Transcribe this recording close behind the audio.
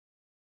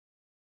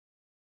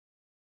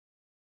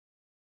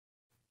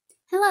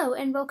Hello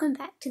and welcome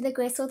back to the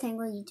Graceful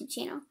Tangle YouTube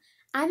channel.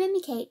 I'm Amy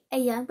Kate, a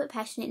young but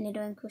passionate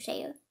knitter and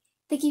crocheter.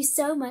 Thank you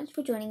so much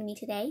for joining me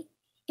today.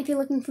 If you're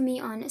looking for me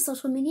on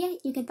social media,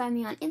 you can find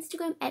me on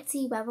Instagram,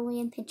 Etsy,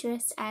 Ravelry, and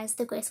Pinterest as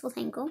The Graceful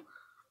Tangle.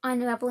 On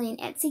Ravelry and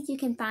Etsy, you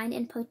can find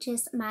and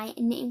purchase my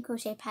knit and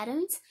crochet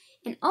patterns.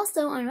 And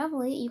also on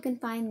Ravelry, you can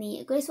find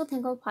the Graceful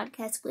Tangle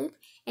podcast group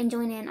and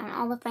join in on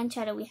all the fun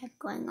chatter we have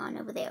going on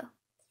over there.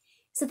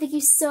 So thank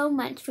you so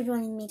much for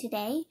joining me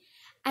today.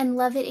 I'd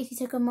love it if you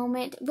took a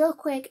moment real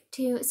quick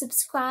to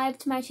subscribe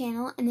to my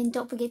channel, and then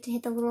don't forget to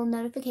hit the little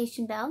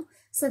notification bell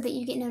so that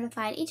you get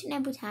notified each and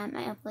every time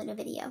I upload a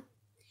video.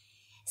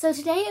 So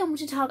today I want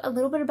to talk a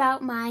little bit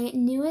about my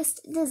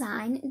newest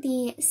design,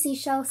 the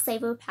Seashell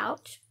Saver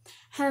Pouch.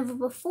 However,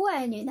 before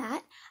I do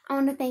that, I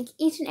want to thank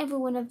each and every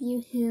one of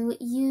you who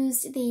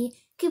used the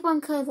coupon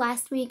code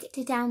last week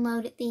to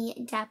download the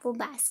Dapple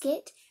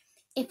basket.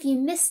 If you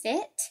missed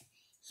it,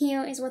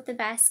 here is what the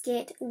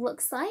basket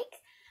looks like.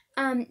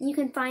 You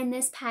can find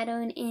this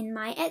pattern in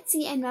my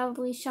Etsy and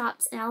Ravelry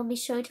shops, and I'll be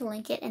sure to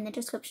link it in the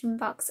description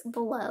box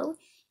below.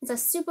 It's a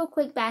super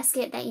quick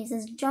basket that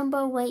uses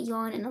jumbo weight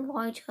yarn and a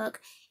large hook.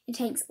 It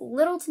takes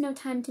little to no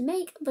time to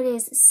make, but it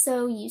is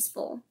so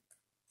useful.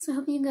 So I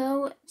hope you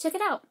go check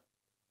it out.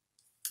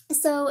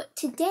 So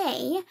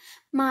today,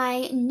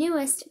 my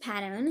newest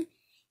pattern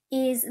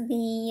is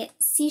the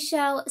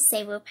Seashell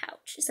Saver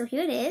Pouch. So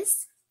here it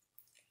is,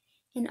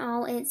 in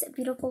all its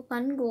beautiful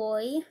fun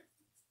glory.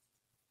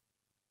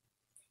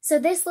 So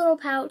this little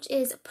pouch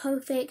is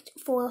perfect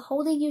for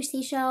holding your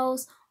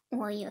seashells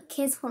or your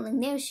kids holding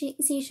their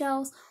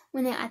seashells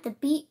when they're at the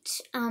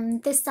beach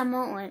this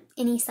summer or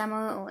any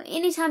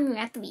time you're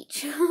at the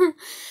beach.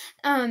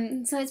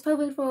 So it's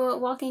perfect for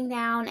walking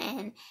down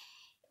and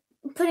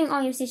putting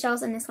all your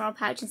seashells in this little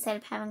pouch instead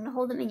of having to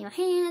hold them in your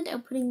hand or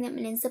putting them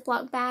in a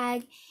Ziploc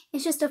bag.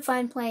 It's just a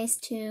fun place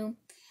to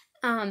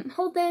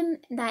hold them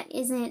that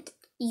isn't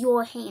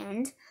your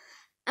hand.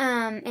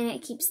 And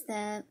it keeps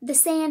the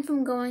sand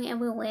from going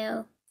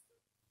everywhere.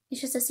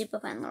 It's just a super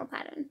fun little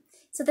pattern.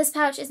 So this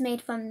pouch is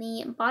made from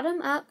the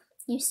bottom up.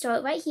 You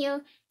start right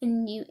here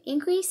and you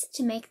increase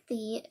to make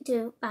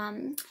finish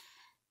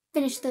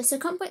the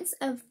circumference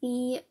of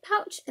the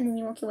pouch, and then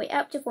you work your way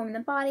up to form the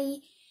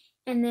body.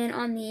 And then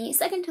on the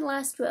second to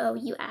last row,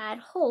 you add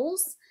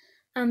holes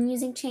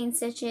using chain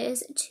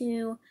stitches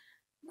to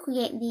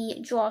create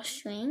the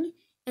drawstring.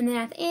 And then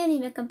at the end, you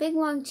make a big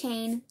long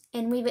chain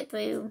and weave it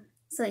through,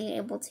 so that you're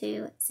able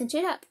to cinch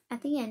it up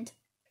at the end.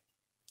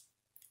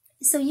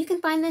 So you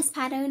can find this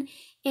pattern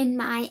in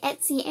my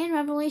Etsy and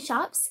Ravelry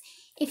shops.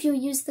 If you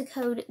use the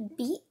code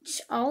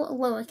BEACH, all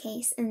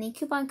lowercase, in the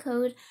coupon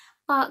code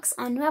box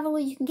on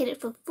Ravelry, you can get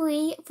it for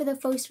free for the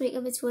first week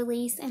of its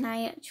release, and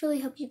I truly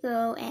hope you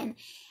go and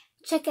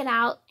check it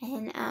out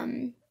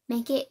and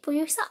make it for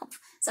yourself.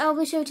 So I'll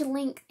be sure to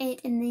link it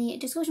in the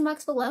description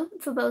box below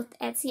for both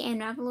Etsy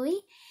and Ravelry,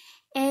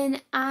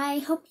 and I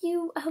hope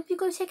you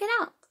go check it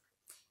out.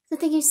 So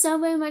thank you so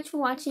very much for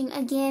watching.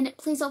 Again,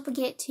 please don't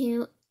forget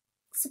to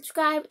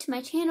subscribe to my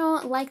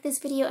channel, like this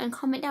video, and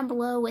comment down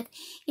below with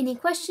any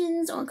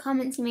questions or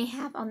comments you may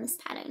have on this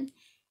pattern.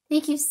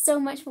 Thank you so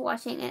much for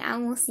watching, and I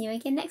will see you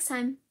again next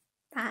time.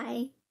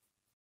 Bye.